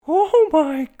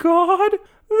my God,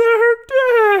 they're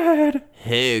dead!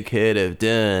 Who could have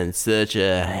done such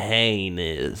a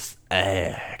heinous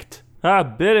act? I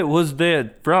bet it was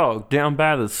that frog down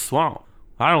by the swamp.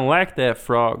 I don't like that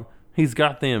frog. He's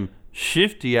got them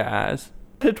shifty eyes.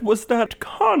 It was that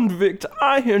convict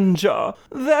Ironjaw,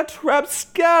 that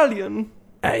rapscallion.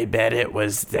 I bet it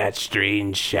was that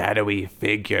strange shadowy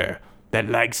figure that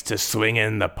likes to swing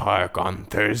in the park on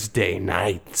Thursday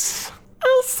nights.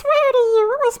 I swear to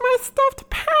you, it was my stuffed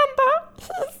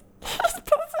panda. He's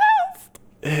possessed.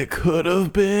 It could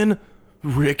have been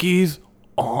Ricky's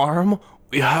arm.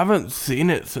 We haven't seen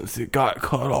it since it got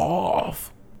cut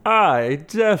off. I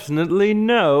definitely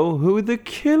know who the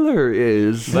killer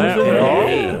is.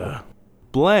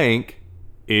 Blank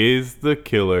is the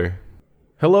killer.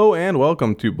 Hello and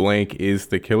welcome to Blank is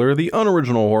the Killer, the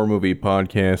unoriginal horror movie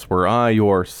podcast where I,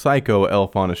 your psycho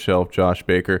elf on a shelf, Josh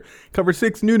Baker, cover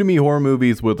 6 new-to-me horror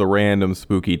movies with a random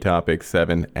spooky topic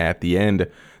 7 at the end.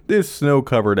 This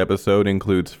snow-covered episode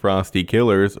includes Frosty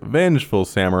Killers, Vengeful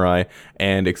Samurai,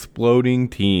 and Exploding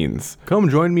Teens. Come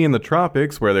join me in the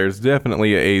tropics where there's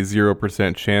definitely a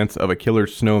 0% chance of a killer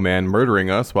snowman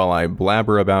murdering us while I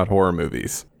blabber about horror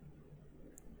movies.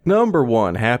 Number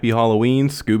 1, Happy Halloween,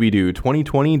 Scooby-Doo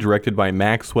 2020, directed by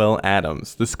Maxwell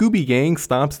Adams. The Scooby Gang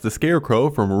stops the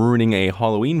Scarecrow from ruining a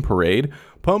Halloween parade.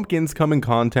 Pumpkins come in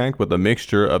contact with a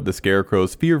mixture of the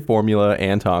Scarecrow's fear formula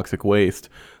and toxic waste.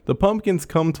 The pumpkins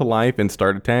come to life and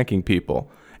start attacking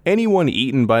people. Anyone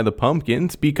eaten by the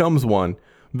pumpkins becomes one.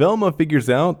 Velma figures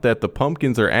out that the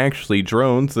pumpkins are actually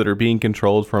drones that are being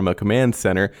controlled from a command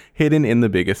center hidden in the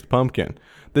biggest pumpkin.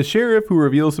 The sheriff, who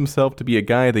reveals himself to be a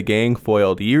guy the gang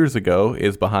foiled years ago,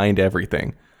 is behind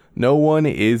everything. No one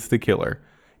is the killer.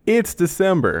 It's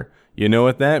December. You know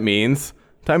what that means.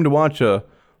 Time to watch a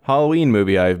Halloween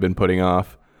movie I've been putting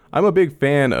off. I'm a big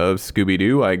fan of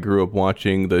Scooby-Doo. I grew up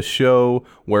watching The Show,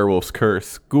 Werewolf's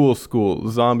Curse, Ghoul School,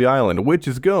 Zombie Island,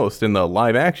 Witch's Ghost, and the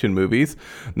live-action movies.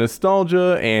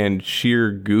 Nostalgia and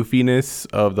sheer goofiness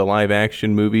of the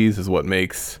live-action movies is what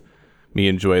makes me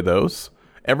enjoy those.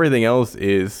 Everything else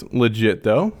is legit,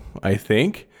 though, I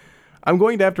think. I'm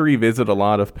going to have to revisit a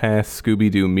lot of past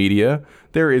Scooby-Doo media.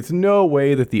 There is no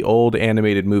way that the old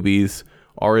animated movies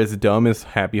are as dumb as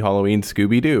Happy Halloween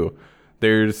Scooby-Doo.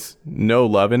 There's no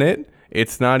love in it.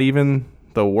 It's not even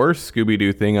the worst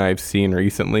Scooby-Doo thing I've seen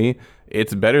recently.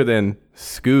 It's better than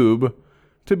Scoob.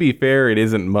 To be fair, it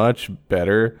isn't much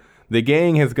better. The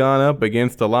gang has gone up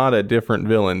against a lot of different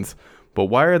villains. But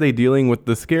why are they dealing with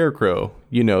the Scarecrow?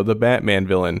 You know, the Batman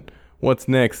villain. What's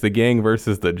next, the gang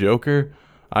versus the Joker?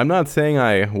 I'm not saying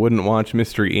I wouldn't watch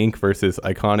Mystery Inc. versus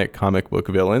iconic comic book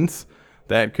villains.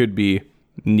 That could be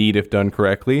neat if done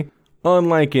correctly.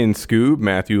 Unlike in Scoob,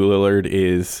 Matthew Lillard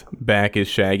is back as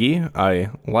Shaggy.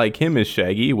 I like him as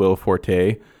Shaggy. Will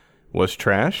Forte was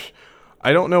trash.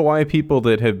 I don't know why people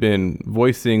that have been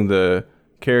voicing the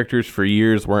characters for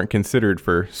years weren't considered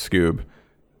for Scoob.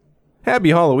 Happy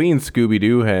Halloween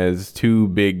Scooby-Doo has 2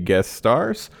 big guest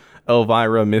stars.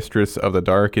 Elvira, Mistress of the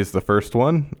Dark, is the first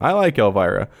one. I like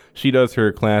Elvira. She does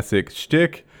her classic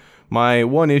shtick. My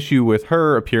one issue with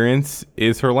her appearance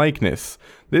is her likeness.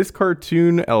 This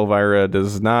cartoon Elvira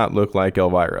does not look like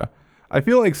Elvira. I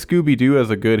feel like Scooby-Doo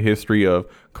has a good history of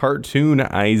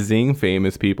cartoonizing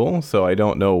famous people, so I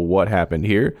don't know what happened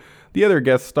here. The other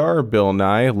guest star, Bill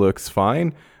Nye, looks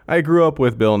fine. I grew up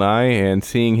with Bill Nye, and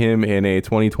seeing him in a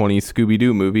 2020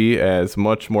 Scooby-Doo movie as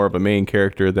much more of a main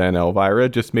character than Elvira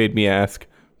just made me ask,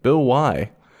 Bill,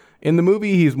 why? In the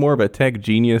movie, he's more of a tech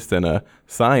genius than a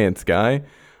science guy.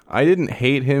 I didn't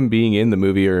hate him being in the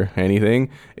movie or anything.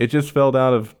 It just felt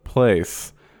out of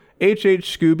place.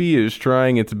 H.H. Scooby is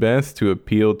trying its best to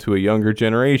appeal to a younger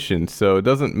generation, so it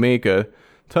doesn't make a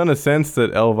ton of sense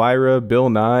that Elvira, Bill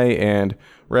Nye, and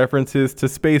references to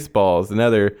Spaceballs and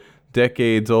other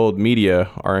decades-old media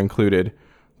are included.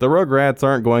 The Rugrats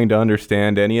aren't going to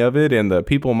understand any of it, and the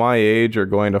people my age are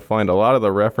going to find a lot of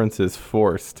the references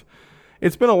forced.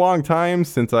 It's been a long time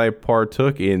since I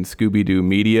partook in Scooby-Doo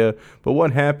media, but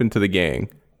what happened to the gang?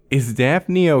 Is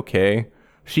Daphne okay?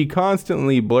 She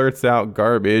constantly blurts out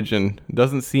garbage and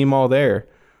doesn't seem all there.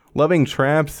 Loving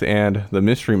traps and the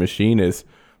Mystery Machine is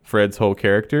Fred's whole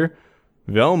character.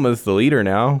 Velma's the leader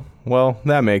now. Well,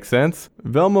 that makes sense.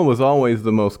 Velma was always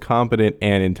the most competent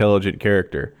and intelligent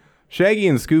character. Shaggy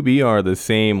and Scooby are the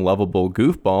same lovable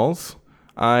goofballs.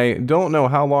 I don't know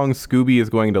how long Scooby is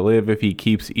going to live if he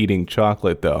keeps eating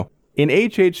chocolate, though. In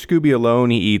H.H. Scooby alone,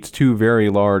 he eats 2 very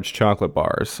large chocolate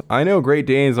bars. I know Great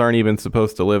Danes aren't even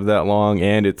supposed to live that long,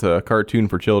 and it's a cartoon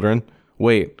for children.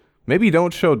 Wait, maybe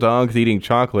don't show dogs eating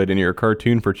chocolate in your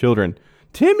cartoon for children.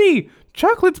 Timmy,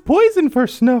 chocolate's poison for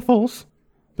Snuffles.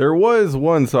 There was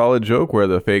one solid joke where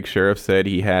the fake sheriff said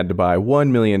he had to buy $1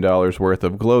 million worth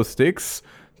of glow sticks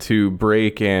to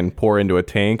break and pour into a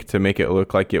tank to make it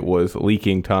look like it was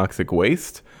leaking toxic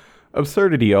waste.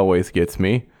 Absurdity always gets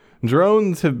me.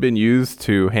 Drones have been used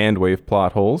to handwave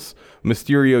plot holes.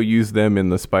 Mysterio used them in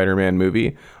the Spider-Man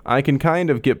movie. I can kind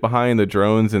of get behind the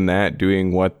drones in that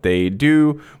doing what they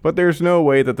do, but there's no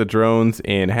way that the drones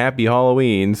in Happy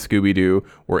Halloween Scooby-Doo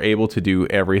were able to do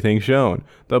everything shown.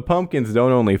 The pumpkins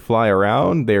don't only fly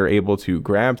around, they're able to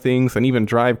grab things and even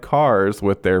drive cars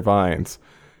with their vines.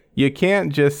 You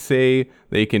can't just say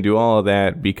they can do all of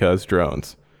that because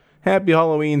drones. Happy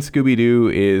Halloween Scooby-Doo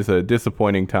is a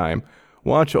disappointing time.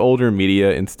 Watch older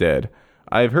media instead.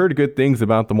 I've heard good things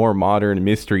about the more modern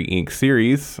Mystery Inc.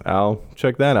 series. I'll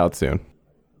check that out soon.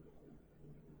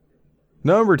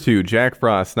 Number 2, Jack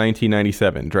Frost,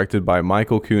 1997, directed by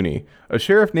Michael Cooney. A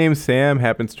sheriff named Sam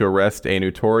happens to arrest a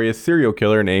notorious serial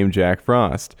killer named Jack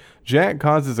Frost. Jack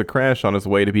causes a crash on his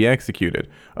way to be executed.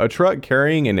 A truck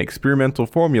carrying an experimental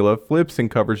formula flips and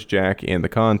covers Jack and the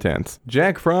contents.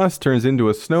 Jack Frost turns into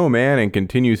a snowman and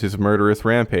continues his murderous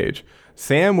rampage.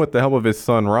 Sam, with the help of his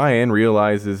son Ryan,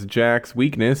 realizes Jack's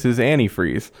weakness is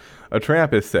antifreeze. A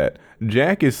trap is set.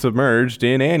 Jack is submerged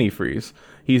in antifreeze.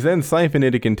 He's then siphoned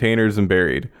into containers and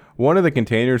buried. One of the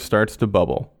containers starts to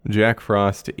bubble. Jack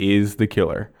Frost is the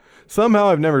killer. Somehow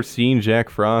I've never seen Jack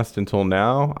Frost until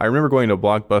now. I remember going to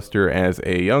Blockbuster as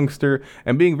a youngster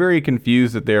and being very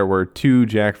confused that there were 2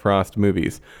 Jack Frost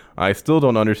movies. I still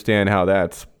don't understand how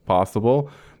that's possible.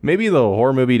 Maybe the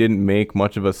horror movie didn't make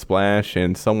much of a splash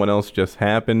and someone else just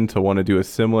happened to want to do a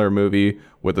similar movie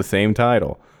with the same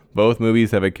title. Both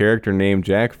movies have a character named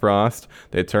Jack Frost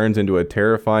that turns into a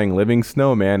terrifying living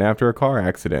snowman after a car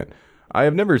accident. I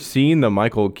have never seen the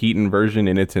Michael Keaton version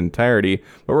in its entirety,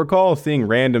 but recall seeing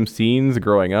random scenes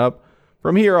growing up.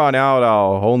 From here on out,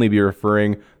 I'll only be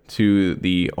referring to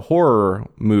the horror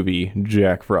movie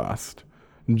Jack Frost.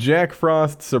 Jack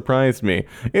Frost surprised me.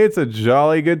 It's a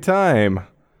jolly good time.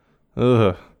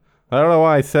 Ugh. I don't know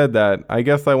why I said that. I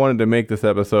guess I wanted to make this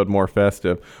episode more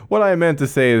festive. What I meant to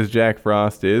say is Jack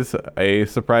Frost is a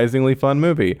surprisingly fun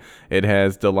movie. It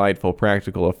has delightful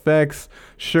practical effects.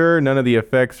 Sure, none of the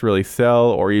effects really sell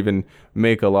or even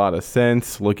make a lot of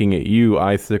sense. Looking at you,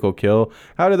 Icicle Kill.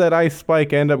 How did that ice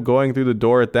spike end up going through the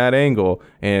door at that angle?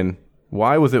 And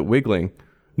why was it wiggling?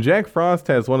 Jack Frost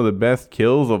has one of the best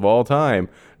kills of all time.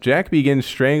 Jack begins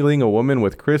strangling a woman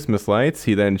with Christmas lights.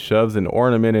 He then shoves an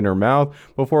ornament in her mouth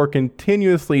before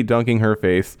continuously dunking her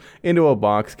face into a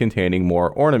box containing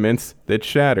more ornaments that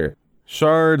shatter.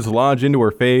 Shards lodge into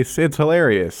her face. It's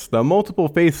hilarious. The multiple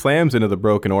face slams into the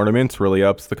broken ornaments really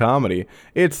ups the comedy.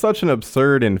 It's such an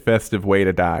absurd and festive way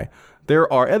to die.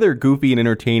 There are other goofy and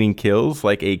entertaining kills,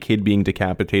 like a kid being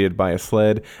decapitated by a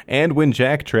sled, and when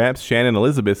Jack traps Shannon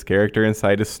Elizabeth's character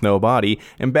inside his snow body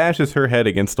and bashes her head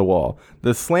against a wall.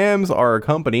 The slams are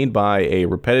accompanied by a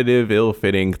repetitive,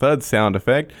 ill-fitting thud sound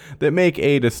effect that make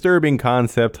a disturbing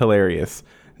concept hilarious.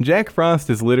 Jack Frost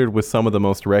is littered with some of the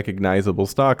most recognizable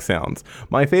stock sounds.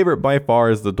 My favorite by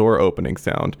far is the door opening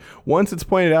sound. Once it's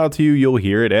pointed out to you, you'll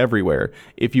hear it everywhere.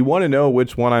 If you want to know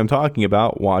which one I'm talking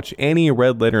about, watch any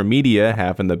Red Letter Media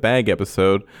Half in the Bag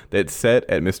episode that's set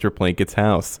at Mr. Plinkett's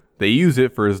house. They use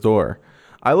it for his door.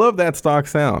 I love that stock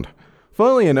sound.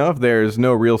 Funnily enough, there's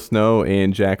no real snow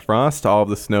in Jack Frost. All of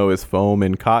the snow is foam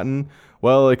and cotton.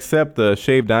 Well, except the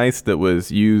shaved ice that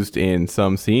was used in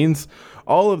some scenes.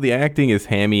 All of the acting is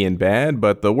hammy and bad,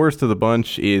 but the worst of the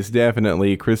bunch is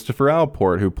definitely Christopher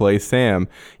Alport, who plays Sam.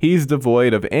 He's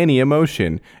devoid of any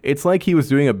emotion. It's like he was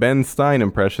doing a Ben Stein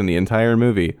impression the entire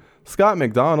movie. Scott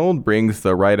McDonald brings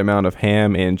the right amount of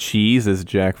ham and cheese as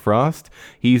Jack Frost.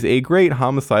 He's a great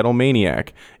homicidal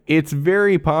maniac. It's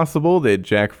very possible that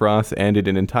Jack Frost ended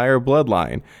an entire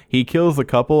bloodline. He kills the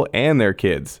couple and their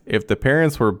kids. If the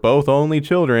parents were both only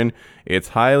children, it's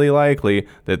highly likely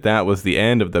that that was the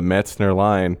end of the Metzner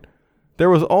line.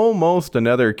 There was almost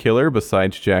another killer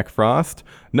besides Jack Frost.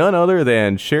 None other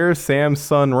than Sheriff Sam's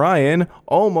son Ryan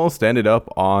almost ended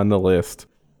up on the list.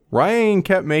 Ryan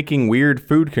kept making weird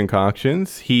food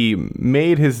concoctions. He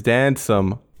made his dad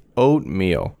some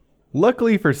oatmeal.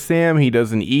 Luckily for Sam, he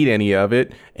doesn't eat any of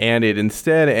it, and it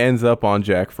instead ends up on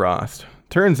Jack Frost.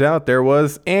 Turns out there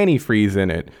was antifreeze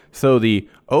in it, so the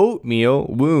oatmeal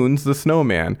wounds the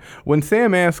snowman. When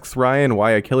Sam asks Ryan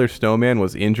why a killer snowman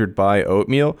was injured by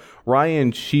oatmeal,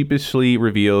 Ryan sheepishly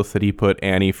reveals that he put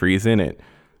antifreeze in it.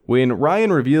 When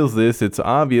Ryan reveals this, it's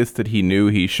obvious that he knew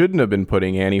he shouldn't have been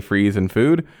putting antifreeze in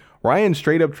food. Ryan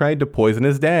straight up tried to poison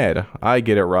his dad. I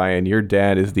get it, Ryan. Your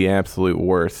dad is the absolute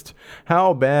worst.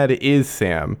 How bad is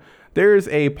Sam? There's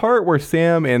a part where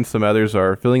Sam and some others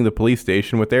are filling the police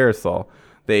station with aerosol.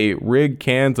 They rig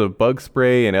cans of bug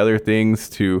spray and other things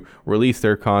to release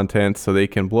their contents so they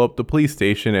can blow up the police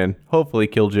station and hopefully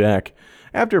kill Jack.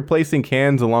 After placing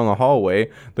cans along a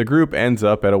hallway, the group ends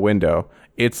up at a window.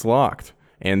 It's locked,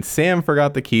 and Sam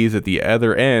forgot the keys at the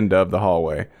other end of the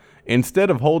hallway. Instead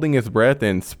of holding his breath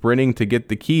and sprinting to get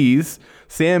the keys,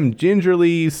 Sam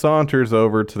gingerly saunters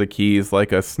over to the keys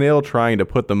like a snail trying to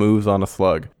put the moves on a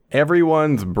slug.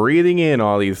 Everyone's breathing in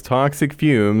all these toxic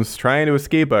fumes, trying to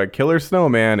escape a killer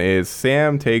snowman as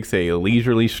Sam takes a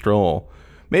leisurely stroll.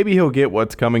 Maybe he'll get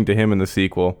what's coming to him in the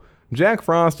sequel. Jack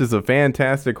Frost is a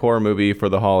fantastic horror movie for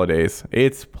the holidays.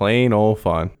 It's plain old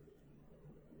fun.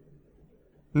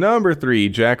 Number 3,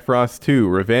 Jack Frost 2,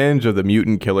 Revenge of the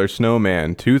Mutant Killer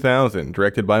Snowman, 2000,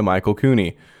 directed by Michael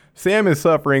Cooney. Sam is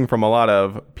suffering from a lot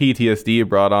of PTSD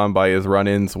brought on by his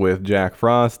run-ins with Jack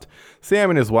Frost. Sam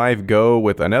and his wife go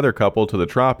with another couple to the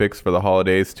tropics for the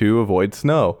holidays to avoid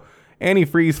snow.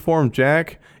 Antifreeze form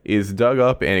Jack is dug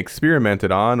up and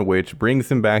experimented on, which brings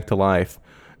him back to life.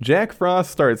 Jack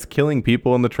Frost starts killing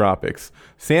people in the tropics.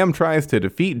 Sam tries to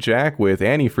defeat Jack with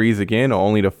antifreeze again,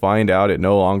 only to find out it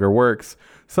no longer works.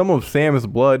 Some of Sam's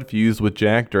blood fused with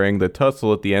Jack during the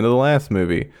tussle at the end of the last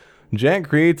movie. Jack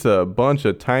creates a bunch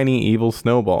of tiny evil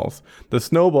snowballs. The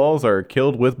snowballs are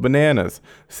killed with bananas.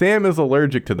 Sam is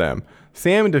allergic to them.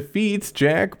 Sam defeats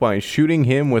Jack by shooting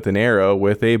him with an arrow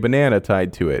with a banana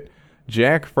tied to it.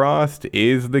 Jack Frost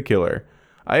is the killer.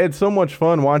 I had so much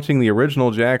fun watching the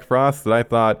original Jack Frost that I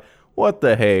thought, what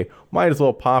the hey, might as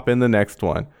well pop in the next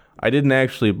one. I didn't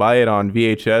actually buy it on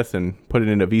VHS and put it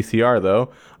in a VCR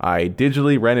though. I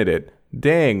digitally rented it.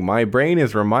 Dang, my brain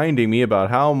is reminding me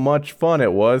about how much fun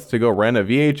it was to go rent a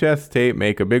VHS tape,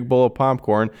 make a big bowl of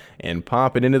popcorn, and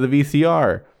pop it into the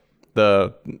VCR.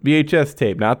 The VHS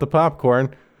tape, not the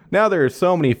popcorn. Now there are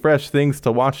so many fresh things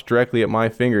to watch directly at my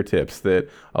fingertips that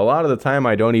a lot of the time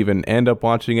I don't even end up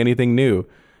watching anything new.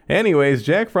 Anyways,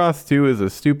 Jack Frost 2 is a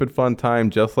stupid fun time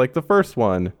just like the first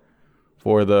one.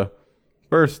 For the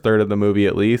first third of the movie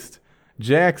at least.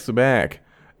 Jack's back.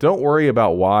 Don't worry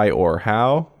about why or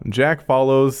how. Jack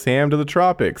follows Sam to the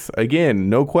tropics. Again,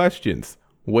 no questions.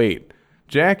 Wait,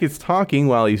 Jack is talking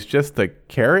while he's just the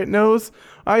carrot nose?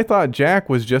 I thought Jack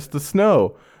was just the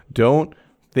snow. Don't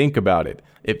think about it.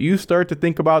 If you start to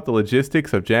think about the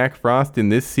logistics of Jack Frost in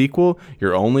this sequel,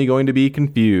 you're only going to be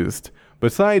confused.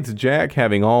 Besides Jack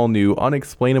having all new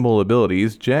unexplainable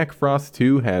abilities, Jack Frost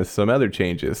 2 has some other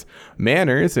changes.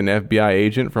 Manners, an FBI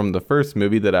agent from the first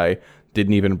movie that I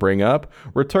didn't even bring up,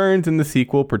 returns in the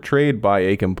sequel portrayed by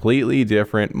a completely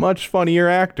different, much funnier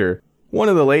actor. One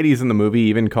of the ladies in the movie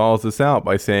even calls us out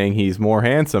by saying he's more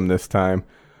handsome this time.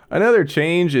 Another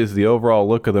change is the overall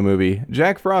look of the movie.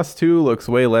 Jack Frost 2 looks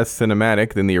way less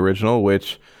cinematic than the original,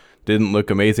 which didn't look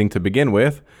amazing to begin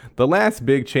with. The last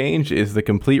big change is the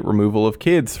complete removal of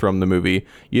kids from the movie.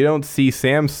 You don't see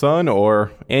Sam's son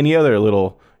or any other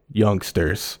little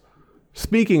youngsters.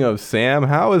 Speaking of Sam,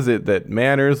 how is it that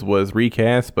Manners was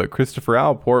recast but Christopher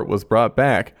Allport was brought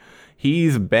back?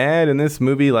 He's bad in this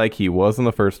movie like he was in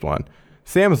the first one.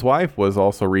 Sam's wife was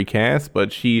also recast,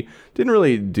 but she didn't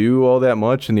really do all that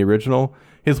much in the original.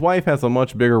 His wife has a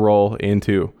much bigger role in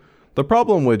 2. The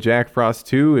problem with Jack Frost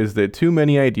 2 is that too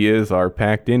many ideas are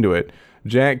packed into it.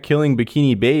 Jack killing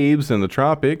bikini babes in the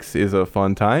tropics is a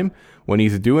fun time. When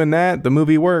he's doing that, the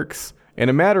movie works. In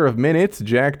a matter of minutes,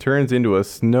 Jack turns into a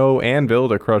snow anvil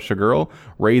to crush a girl,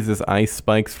 raises ice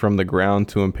spikes from the ground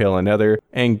to impale another,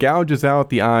 and gouges out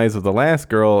the eyes of the last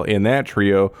girl in that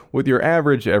trio with your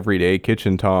average everyday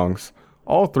kitchen tongs.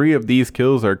 All 3 of these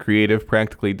kills are creative,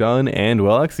 practically done, and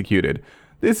well executed.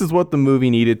 This is what the movie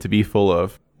needed to be full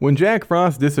of. When Jack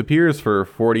Frost disappears for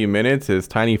 40 minutes as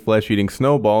tiny flesh-eating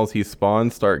snowballs he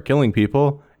spawns start killing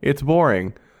people, it's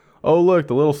boring. Oh look,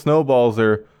 the little snowballs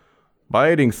are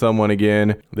biting someone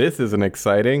again. This isn't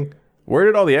exciting. Where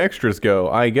did all the extras go?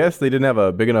 I guess they didn't have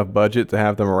a big enough budget to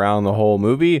have them around the whole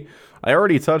movie. I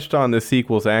already touched on this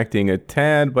sequel's acting a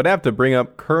tad, but I have to bring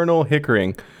up Colonel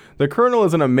Hickering. The Colonel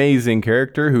is an amazing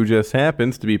character who just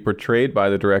happens to be portrayed by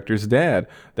the director's dad.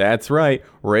 That's right,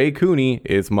 Ray Cooney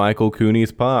is Michael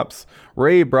Cooney's pops.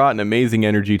 Ray brought an amazing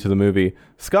energy to the movie.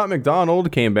 Scott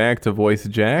McDonald came back to voice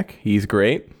Jack. He's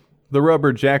great. The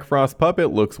rubber Jack Frost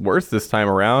puppet looks worse this time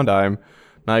around. I'm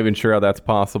not even sure how that's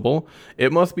possible.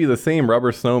 It must be the same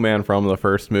rubber snowman from the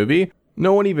first movie.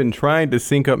 No one even tried to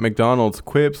sync up McDonald's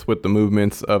quips with the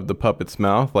movements of the puppet's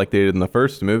mouth like they did in the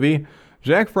first movie.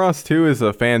 Jack Frost 2 is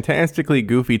a fantastically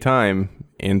goofy time,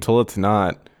 until it's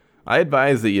not. I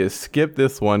advise that you skip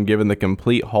this one given the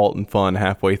complete halt and fun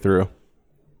halfway through.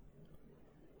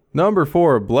 Number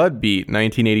 4, Blood Beat,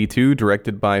 1982,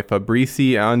 directed by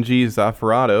Fabrici Angi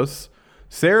Zafarados.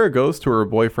 Sarah goes to her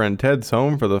boyfriend Ted's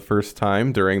home for the first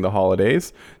time during the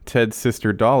holidays. Ted's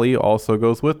sister Dolly also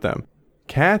goes with them.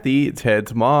 Kathy,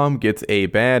 Ted's mom, gets a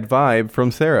bad vibe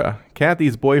from Sarah.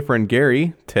 Kathy's boyfriend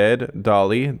Gary, Ted,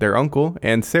 Dolly, their uncle,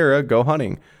 and Sarah go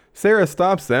hunting. Sarah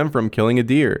stops them from killing a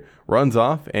deer, runs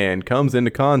off, and comes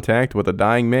into contact with a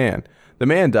dying man. The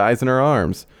man dies in her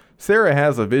arms. Sarah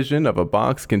has a vision of a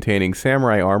box containing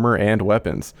samurai armor and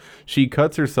weapons. She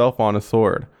cuts herself on a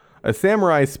sword. A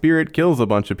samurai spirit kills a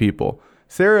bunch of people.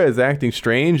 Sarah is acting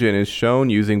strange and is shown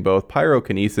using both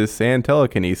pyrokinesis and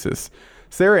telekinesis.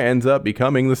 Sarah ends up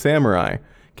becoming the samurai.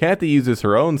 Kathy uses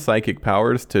her own psychic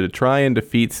powers to try and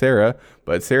defeat Sarah,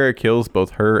 but Sarah kills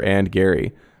both her and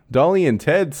Gary. Dolly and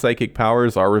Ted's psychic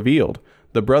powers are revealed.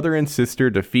 The brother and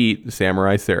sister defeat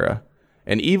Samurai Sarah.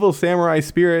 An evil samurai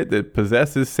spirit that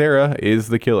possesses Sarah is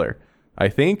the killer. I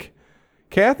think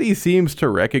Kathy seems to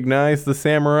recognize the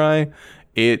samurai.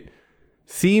 It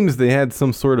seems they had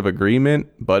some sort of agreement,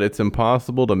 but it's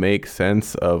impossible to make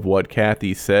sense of what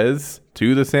Kathy says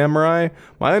to the samurai.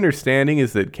 My understanding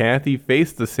is that Kathy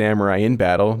faced the samurai in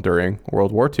battle during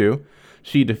World War II.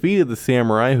 She defeated the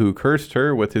samurai who cursed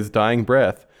her with his dying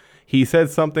breath. He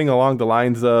said something along the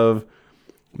lines of,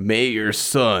 "May your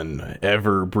son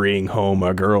ever bring home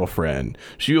a girlfriend.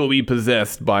 She will be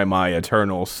possessed by my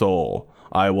eternal soul.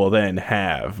 I will then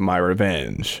have my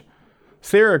revenge."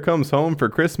 Sarah comes home for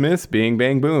Christmas, bing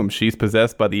bang boom. She's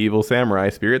possessed by the evil samurai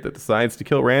spirit that decides to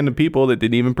kill random people that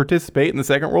didn't even participate in the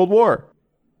Second World War.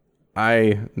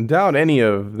 I doubt any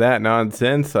of that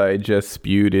nonsense I just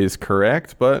spewed is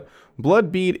correct, but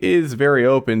Blood Beat is very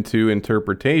open to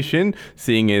interpretation,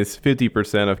 seeing as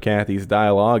 50% of Kathy's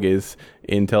dialogue is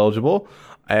intelligible.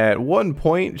 At one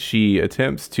point, she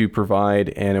attempts to provide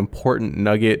an important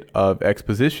nugget of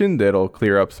exposition that'll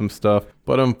clear up some stuff,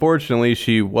 but unfortunately,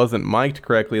 she wasn't mic'd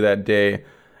correctly that day,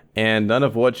 and none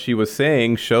of what she was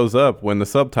saying shows up when the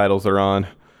subtitles are on.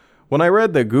 When I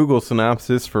read the Google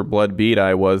synopsis for Blood Beat,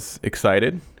 I was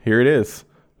excited. Here it is.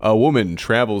 A woman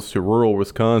travels to rural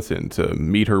Wisconsin to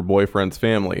meet her boyfriend's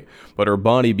family, but her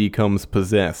body becomes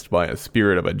possessed by a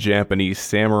spirit of a Japanese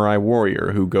samurai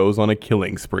warrior who goes on a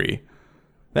killing spree.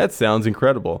 That sounds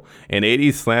incredible. An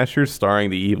 80s slasher starring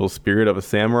the evil spirit of a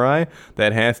samurai?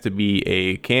 That has to be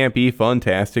a campy,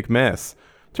 fantastic mess.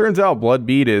 Turns out Blood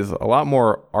Beat is a lot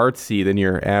more artsy than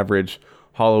your average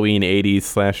Halloween 80s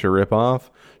slasher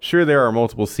ripoff. Sure, there are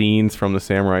multiple scenes from the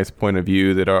samurai's point of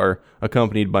view that are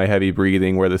accompanied by heavy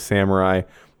breathing where the samurai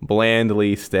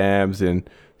blandly stabs and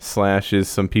slashes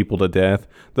some people to death.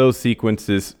 Those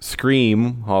sequences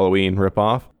scream Halloween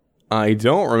ripoff. I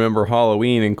don't remember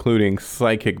Halloween including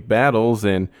psychic battles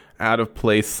and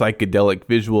out-of-place psychedelic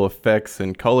visual effects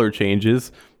and color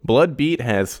changes. Blood Beat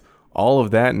has all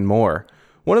of that and more.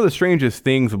 One of the strangest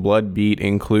things Blood Beat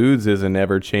includes is an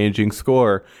ever-changing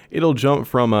score. It'll jump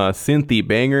from a synthy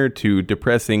banger to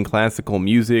depressing classical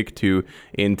music to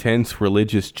intense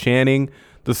religious chanting.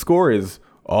 The score is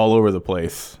all over the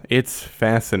place. It's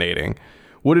fascinating.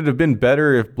 Would it have been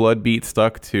better if Blood Beat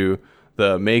stuck to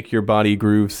the Make Your Body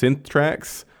Groove synth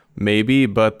tracks? Maybe,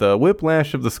 but the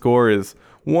whiplash of the score is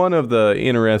one of the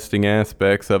interesting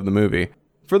aspects of the movie.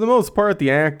 For the most part, the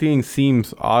acting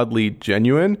seems oddly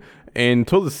genuine.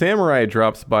 Until the samurai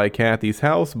drops by Kathy's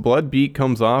house, Blood Beat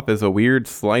comes off as a weird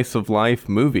slice-of-life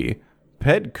movie.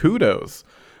 Pet kudos.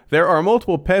 There are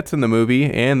multiple pets in the movie,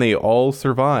 and they all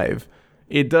survive.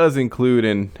 It does include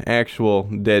an actual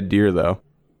dead deer, though.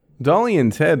 Dolly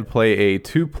and Ted play a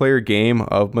two-player game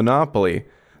of Monopoly.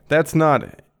 That's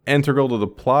not integral to the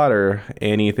plot or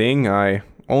anything. I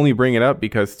only bring it up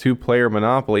because two-player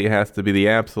Monopoly has to be the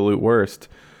absolute worst.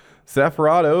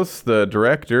 Zafarados, the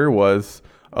director, was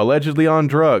allegedly on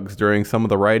drugs during some of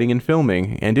the writing and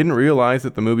filming, and didn't realize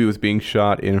that the movie was being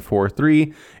shot in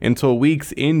 4:3 until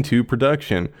weeks into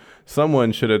production.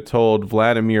 Someone should have told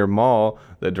Vladimir Mal,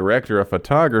 the director of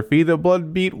photography, that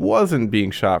Blood Beat wasn't being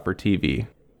shot for TV.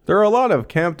 There are a lot of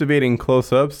captivating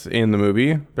close-ups in the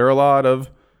movie. There are a lot of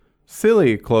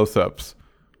silly close-ups.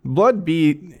 Blood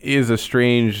Beat is a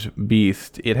strange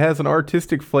beast. It has an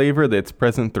artistic flavor that's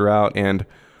present throughout and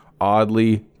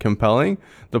oddly compelling.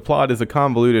 The plot is a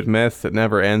convoluted mess that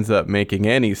never ends up making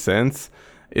any sense.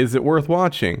 Is it worth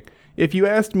watching? If you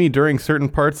asked me during certain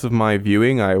parts of my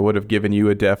viewing, I would have given you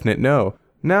a definite no.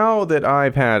 Now that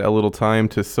I've had a little time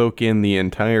to soak in the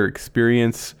entire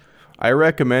experience, I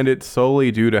recommend it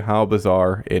solely due to how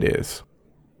bizarre it is.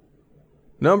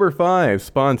 Number 5,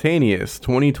 Spontaneous,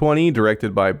 2020,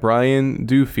 directed by Brian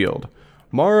Duffield.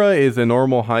 Mara is a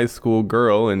normal high school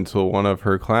girl until one of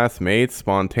her classmates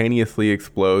spontaneously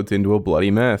explodes into a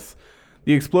bloody mess.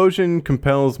 The explosion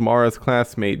compels Mara's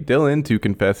classmate Dylan to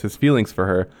confess his feelings for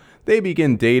her. They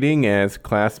begin dating as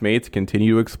classmates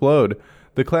continue to explode.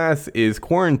 The class is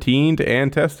quarantined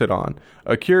and tested on.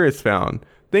 A cure is found.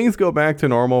 Things go back to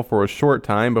normal for a short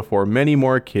time before many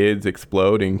more kids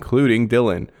explode, including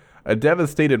Dylan. A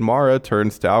devastated Mara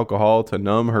turns to alcohol to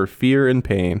numb her fear and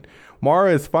pain.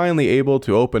 Mara is finally able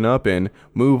to open up and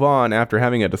move on after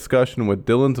having a discussion with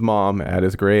Dylan's mom at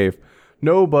his grave.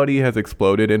 Nobody has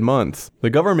exploded in months.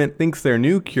 The government thinks their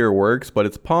new cure works, but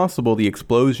it's possible the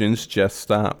explosions just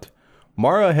stopped.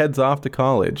 Mara heads off to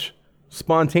college.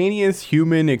 Spontaneous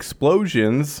human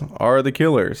explosions are the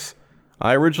killers.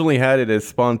 I originally had it as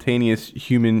spontaneous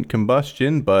human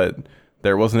combustion, but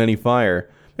there wasn't any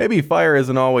fire. Maybe fire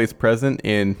isn't always present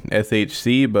in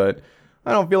SHC, but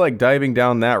I don't feel like diving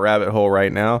down that rabbit hole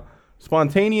right now.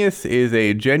 Spontaneous is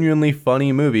a genuinely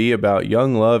funny movie about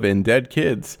young love and dead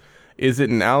kids. Is it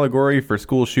an allegory for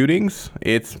school shootings?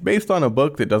 It's based on a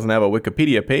book that doesn't have a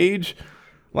Wikipedia page.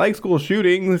 Like school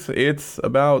shootings, it's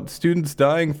about students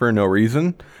dying for no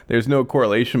reason. There's no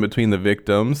correlation between the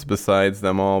victims besides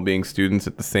them all being students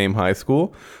at the same high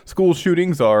school. School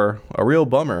shootings are a real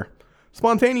bummer.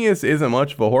 Spontaneous isn't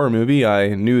much of a horror movie.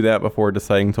 I knew that before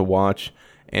deciding to watch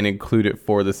and include it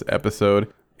for this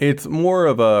episode. It's more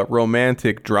of a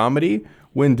romantic dramedy.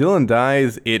 When Dylan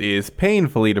dies, it is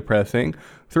painfully depressing.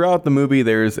 Throughout the movie,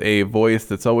 there's a voice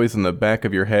that's always in the back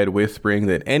of your head whispering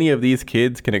that any of these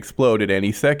kids can explode at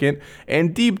any second,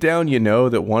 and deep down you know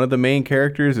that one of the main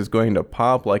characters is going to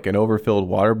pop like an overfilled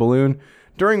water balloon.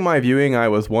 During my viewing, I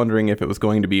was wondering if it was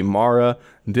going to be Mara,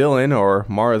 Dylan, or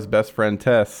Mara's best friend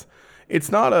Tess. It's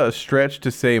not a stretch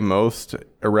to say most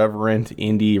irreverent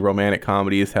indie romantic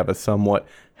comedies have a somewhat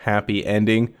happy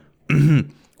ending.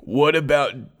 What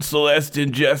about Celeste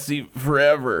and Jesse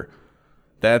Forever?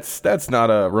 That's not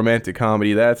a romantic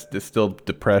comedy, that's distilled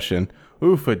depression.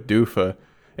 Oofa doofa.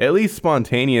 At least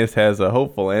Spontaneous has a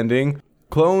hopeful ending.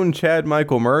 Clone Chad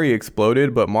Michael Murray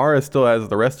exploded, but Mara still has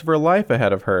the rest of her life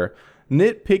ahead of her.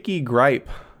 Nitpicky gripe,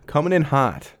 coming in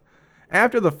hot.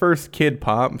 After the first kid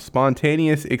pop,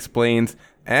 Spontaneous explains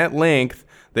at length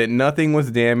that nothing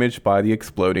was damaged by the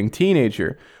exploding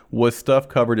teenager. Was stuff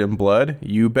covered in blood?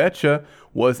 You betcha.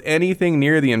 Was anything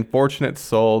near the unfortunate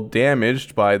soul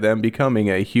damaged by them becoming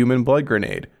a human blood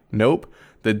grenade? Nope.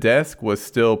 The desk was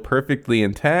still perfectly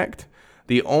intact.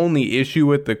 The only issue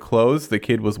with the clothes the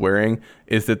kid was wearing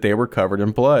is that they were covered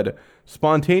in blood.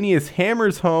 Spontaneous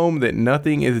hammers home that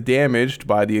nothing is damaged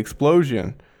by the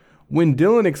explosion. When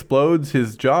Dylan explodes,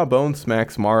 his jawbone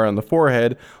smacks Mara on the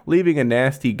forehead, leaving a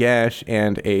nasty gash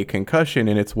and a concussion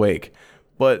in its wake.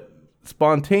 But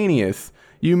Spontaneous,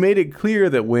 you made it clear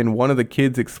that when one of the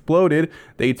kids exploded,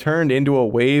 they turned into a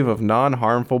wave of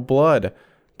non-harmful blood.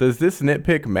 Does this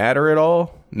nitpick matter at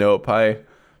all? Nope, I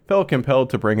felt compelled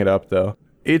to bring it up though.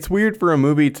 It's weird for a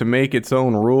movie to make its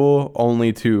own rule,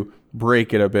 only to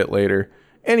break it a bit later.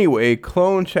 Anyway,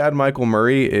 clone Chad Michael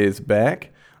Murray is back.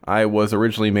 I was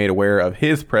originally made aware of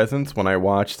his presence when I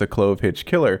watched The Clove Hitch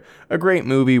Killer, a great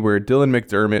movie where Dylan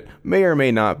McDermott may or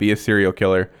may not be a serial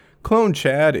killer. Clone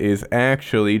Chad is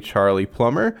actually Charlie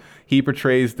Plummer. He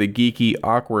portrays the geeky,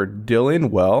 awkward Dylan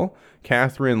well.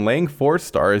 Catherine Langford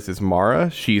stars as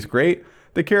Mara. She's great.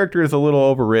 The character is a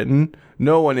little overwritten.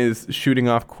 No one is shooting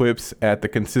off quips at the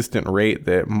consistent rate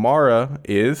that Mara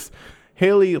is.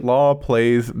 Haley Law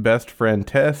plays best friend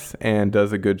Tess and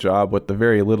does a good job with the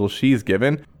very little she's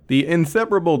given. The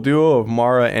inseparable duo of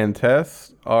Mara and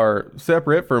Tess are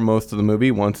separate for most of the movie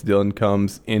once Dylan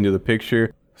comes into the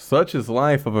picture. Such is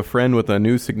life of a friend with a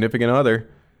new significant other.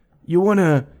 You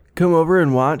wanna come over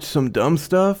and watch some dumb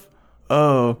stuff?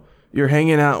 Oh, you're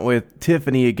hanging out with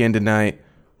Tiffany again tonight.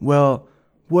 Well,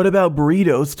 what about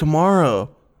burritos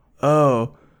tomorrow?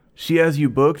 Oh, she has you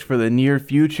booked for the near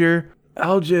future?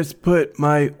 I'll just put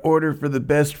my order for the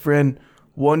best friend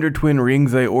Wonder Twin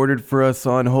rings I ordered for us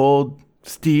on hold,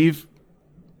 Steve.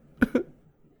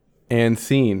 And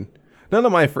scene. None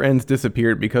of my friends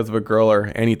disappeared because of a girl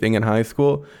or anything in high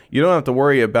school. You don't have to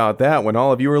worry about that when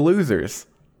all of you are losers.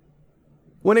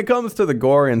 When it comes to the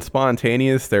gore and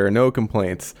Spontaneous, there are no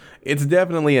complaints. It's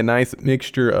definitely a nice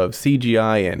mixture of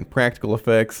CGI and practical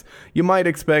effects. You might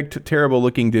expect terrible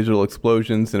looking digital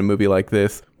explosions in a movie like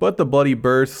this, but the bloody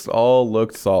bursts all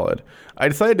looked solid. I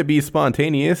decided to be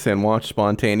spontaneous and watch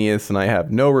Spontaneous, and I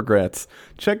have no regrets.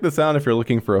 Check this out if you're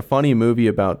looking for a funny movie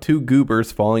about two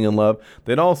goobers falling in love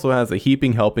that also has a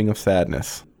heaping helping of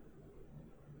sadness.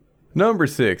 Number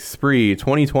 6, Spree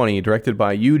 2020, directed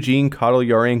by Eugene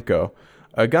Kotelyarenko.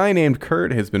 A guy named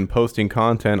Kurt has been posting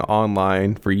content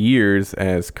online for years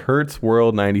as Kurt's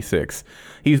World 96.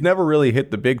 He's never really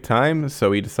hit the big time,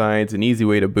 so he decides an easy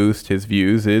way to boost his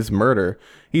views is murder.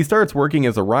 He starts working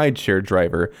as a rideshare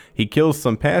driver. He kills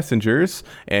some passengers,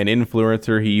 an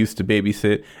influencer he used to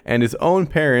babysit, and his own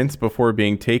parents before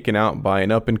being taken out by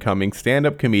an up-and-coming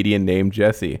stand-up comedian named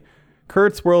Jesse.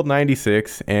 Kurt's World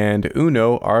 96 and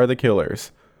Uno are the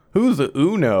killers. Who's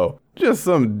Uno? Just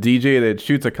some DJ that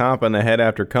shoots a cop in the head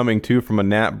after coming to from a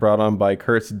nap brought on by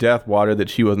Kurt's death water that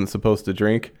she wasn't supposed to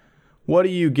drink. What do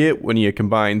you get when you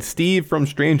combine Steve from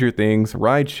Stranger Things,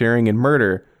 ride sharing, and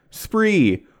murder?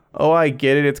 Spree! Oh, I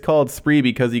get it. It's called Spree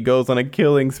because he goes on a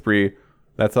killing spree.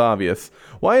 That's obvious.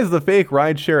 Why is the fake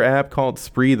rideshare app called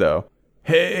Spree, though?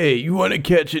 Hey, you want to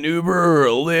catch an Uber or a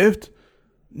Lyft?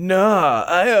 Nah,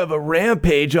 I have a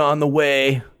rampage on the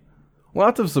way.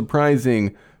 Lots of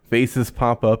surprising faces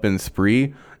pop up in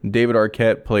Spree. David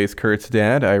Arquette plays Kurt's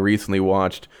dad. I recently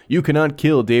watched You Cannot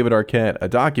Kill David Arquette, a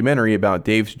documentary about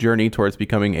Dave's journey towards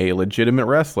becoming a legitimate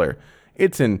wrestler.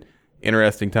 It's an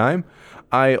interesting time.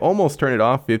 I almost turned it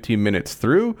off 15 minutes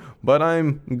through, but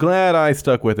I'm glad I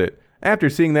stuck with it. After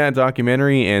seeing that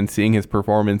documentary and seeing his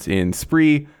performance in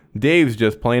Spree, Dave's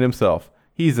just playing himself.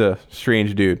 He's a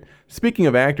strange dude. Speaking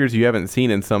of actors you haven't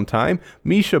seen in some time,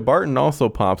 Misha Barton also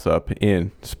pops up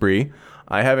in Spree.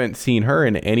 I haven't seen her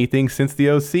in anything since the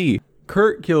OC.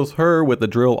 Kurt kills her with a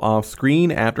drill off screen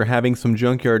after having some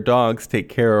junkyard dogs take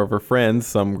care of her friends,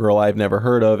 some girl I've never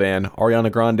heard of, and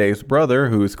Ariana Grande's brother,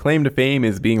 whose claim to fame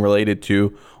is being related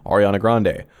to Ariana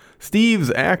Grande. Steve's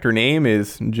actor name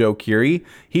is Joe Keery.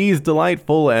 He's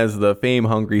delightful as the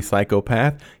fame-hungry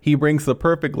psychopath. He brings the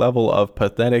perfect level of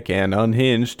pathetic and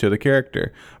unhinged to the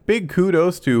character. Big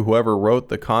kudos to whoever wrote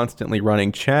the constantly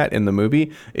running chat in the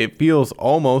movie. It feels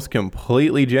almost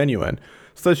completely genuine.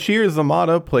 Sashir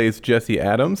Zamata plays Jesse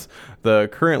Adams, the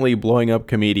currently blowing up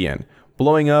comedian.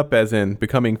 Blowing up as in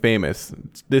becoming famous.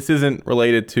 This isn't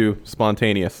related to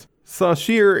spontaneous.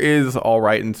 Sashir is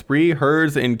alright in Spree.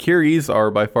 Hers and Keery's are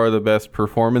by far the best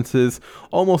performances.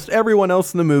 Almost everyone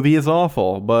else in the movie is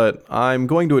awful, but I'm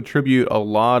going to attribute a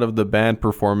lot of the bad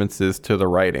performances to the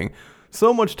writing.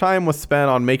 So much time was spent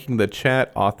on making the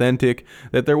chat authentic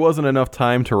that there wasn't enough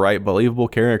time to write believable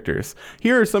characters.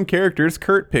 Here are some characters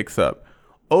Kurt picks up.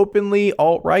 Openly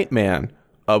alt-right man.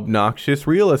 Obnoxious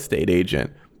real estate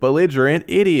agent. Belligerent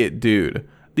idiot dude.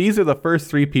 These are the first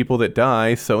three people that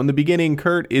die, so in the beginning,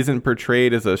 Kurt isn't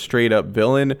portrayed as a straight-up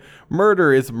villain.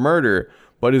 Murder is murder,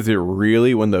 but is it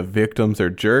really when the victims are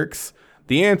jerks?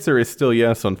 The answer is still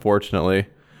yes, unfortunately.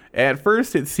 At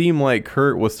first, it seemed like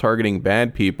Kurt was targeting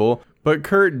bad people, but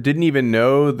Kurt didn't even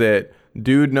know that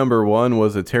dude number one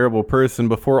was a terrible person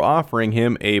before offering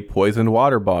him a poisoned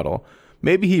water bottle.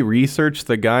 Maybe he researched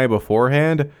the guy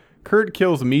beforehand? Kurt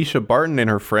kills Misha Barton and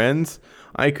her friends.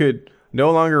 I could no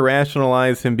longer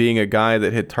rationalize him being a guy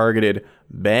that had targeted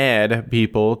bad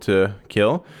people to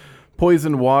kill.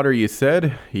 Poisoned water, you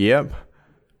said? Yep.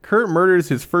 Kurt murders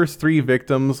his first three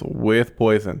victims with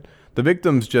poison. The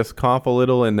victims just cough a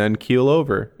little and then keel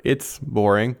over. It's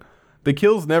boring. The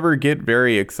kills never get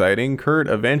very exciting. Kurt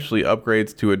eventually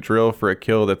upgrades to a drill for a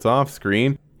kill that's off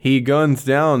screen. He guns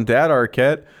down Dad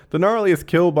Arquette. The gnarliest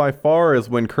kill by far is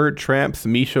when Kurt traps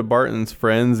Misha Barton's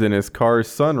friends in his car's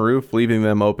sunroof, leaving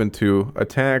them open to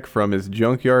attack from his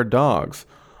junkyard dogs.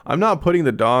 I'm not putting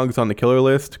the dogs on the killer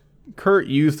list. Kurt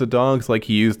used the dogs like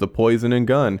he used the poison and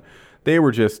gun. They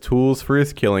were just tools for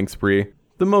his killing spree.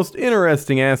 The most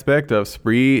interesting aspect of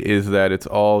Spree is that it's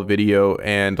all video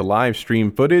and live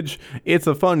stream footage. It's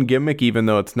a fun gimmick even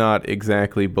though it's not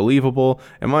exactly believable.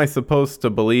 Am I supposed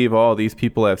to believe all these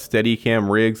people have Steadicam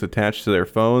rigs attached to their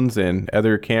phones and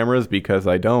other cameras because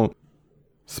I don't?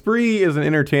 Spree is an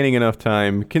entertaining enough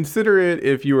time. Consider it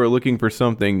if you are looking for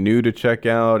something new to check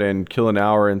out and kill an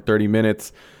hour and 30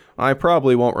 minutes. I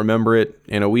probably won't remember it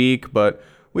in a week, but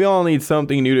we all need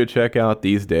something new to check out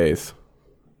these days.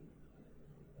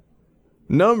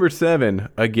 Number 7,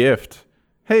 a gift.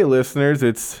 Hey listeners,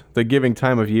 it's the giving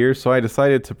time of year, so I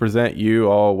decided to present you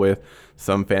all with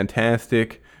some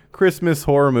fantastic Christmas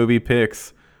horror movie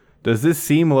picks. Does this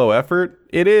seem low effort?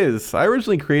 It is. I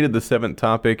originally created the 7th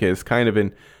topic as kind of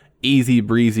an easy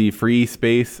breezy free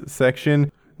space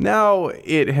section. Now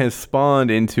it has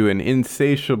spawned into an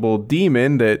insatiable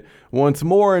demon that wants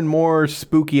more and more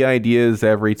spooky ideas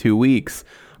every 2 weeks.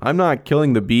 I'm not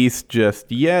killing the beast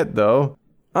just yet, though.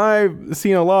 I've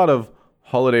seen a lot of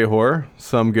holiday horror,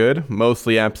 some good,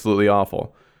 mostly absolutely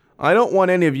awful. I don't want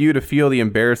any of you to feel the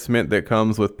embarrassment that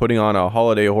comes with putting on a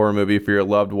holiday horror movie for your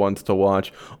loved ones to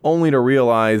watch, only to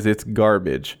realize it's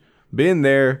garbage. Been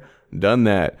there, done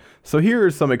that. So here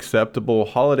are some acceptable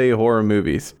holiday horror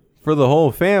movies. For the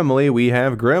whole family, we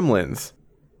have Gremlins.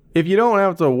 If you don't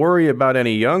have to worry about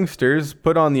any youngsters,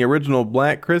 put on the original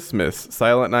Black Christmas,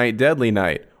 Silent Night, Deadly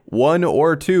Night, 1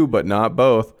 or 2 but not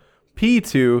both,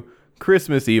 P2,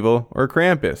 Christmas Evil, or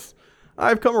Krampus.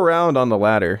 I've come around on the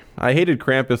latter. I hated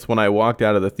Krampus when I walked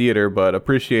out of the theater, but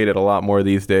appreciate it a lot more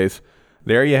these days.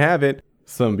 There you have it.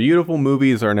 Some beautiful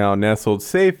movies are now nestled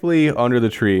safely under the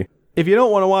tree. If you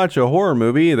don't want to watch a horror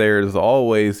movie, there's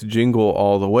always Jingle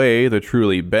All the Way, the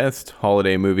truly best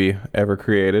holiday movie ever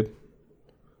created.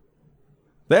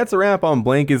 That's a wrap on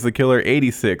Blank is the Killer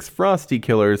 86, Frosty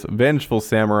Killers, Vengeful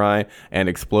Samurai, and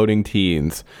Exploding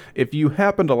Teens. If you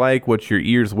happen to like what your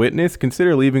ears witness,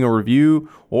 consider leaving a review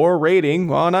or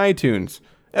rating on iTunes.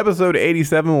 Episode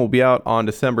 87 will be out on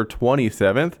December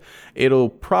 27th. It'll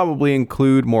probably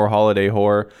include more holiday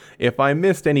horror. If I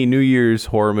missed any New Year's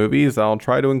horror movies, I'll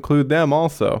try to include them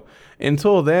also.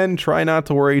 Until then, try not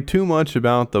to worry too much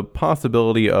about the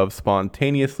possibility of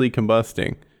spontaneously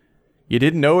combusting. You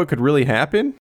didn't know it could really happen?